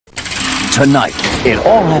Tonight, it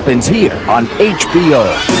all happens here on HBO.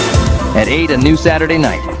 At 8, a new Saturday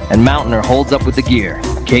night, and Mountainer holds up with the gear,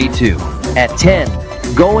 K2. At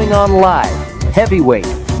 10, going on live, heavyweight,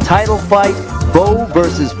 title fight, Bo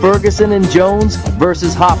versus Ferguson and Jones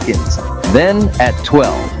versus Hopkins. Then at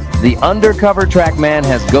 12, the undercover trackman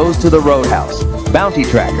goes to the Roadhouse, Bounty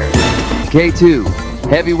Tracker. K2,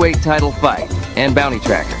 heavyweight title fight, and Bounty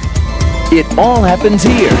Tracker. It all happens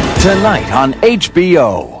here tonight on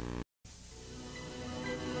HBO.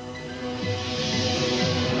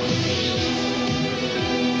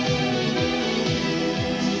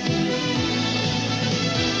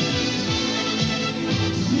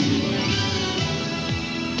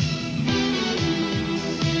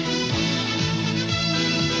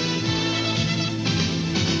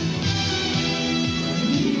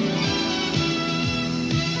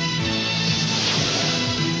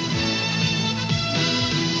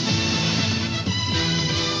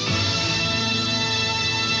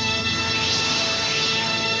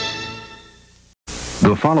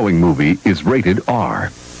 The following movie is rated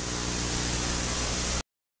R.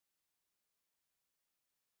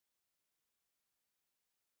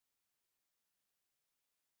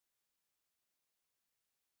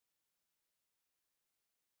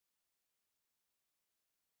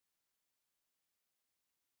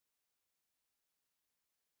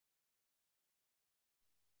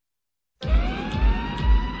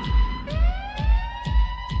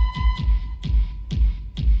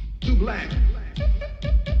 Too black.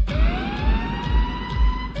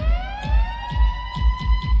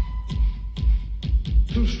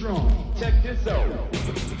 Too strong. Check this out.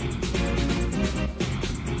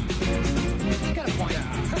 You gotta point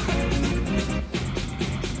out.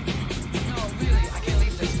 No, really, I can't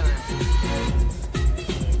leave this time.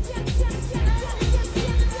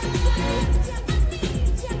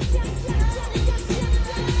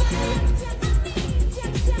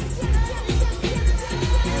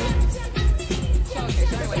 Okay,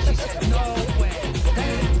 so anyway, she said, no way. I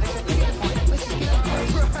said, look at the point. Let's just get up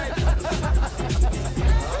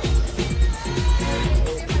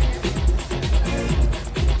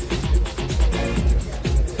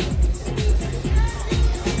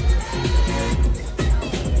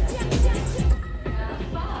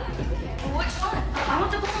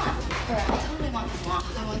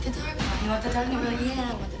You want the dark one? Yeah,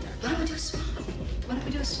 I want the dark. Why don't we do a swap? Why don't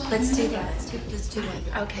we do a swap? Let's do that. Let's do one.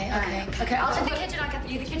 Okay. Okay, I'll take the kitchen. I'll get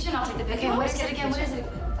you the kitchen. I'll take the big one. Okay, what is it again? What is it?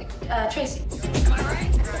 Tracy. Am I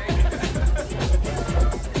right?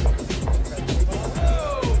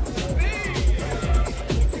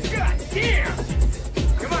 God damn!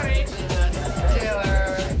 Come on, H. Taylor.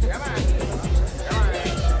 Come on. Come on, H. All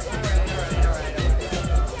right.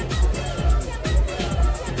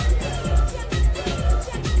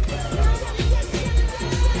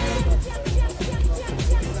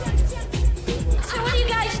 So what do you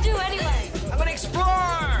guys do anyway? I'm an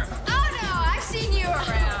explorer. Oh no, I've seen you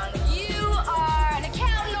around. You are an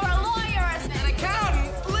accountant or a lawyer. An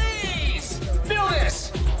accountant, please. Feel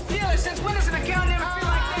this. Since when does an accountant ever feel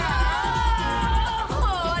like that?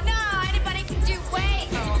 Oh no, anybody can do weight.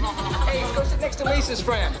 Hey, go sit next to Lisa's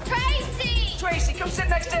friend. Tracy. Tracy, come sit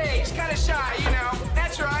next to Ace. Kind of shy, you know.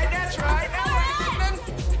 That's right.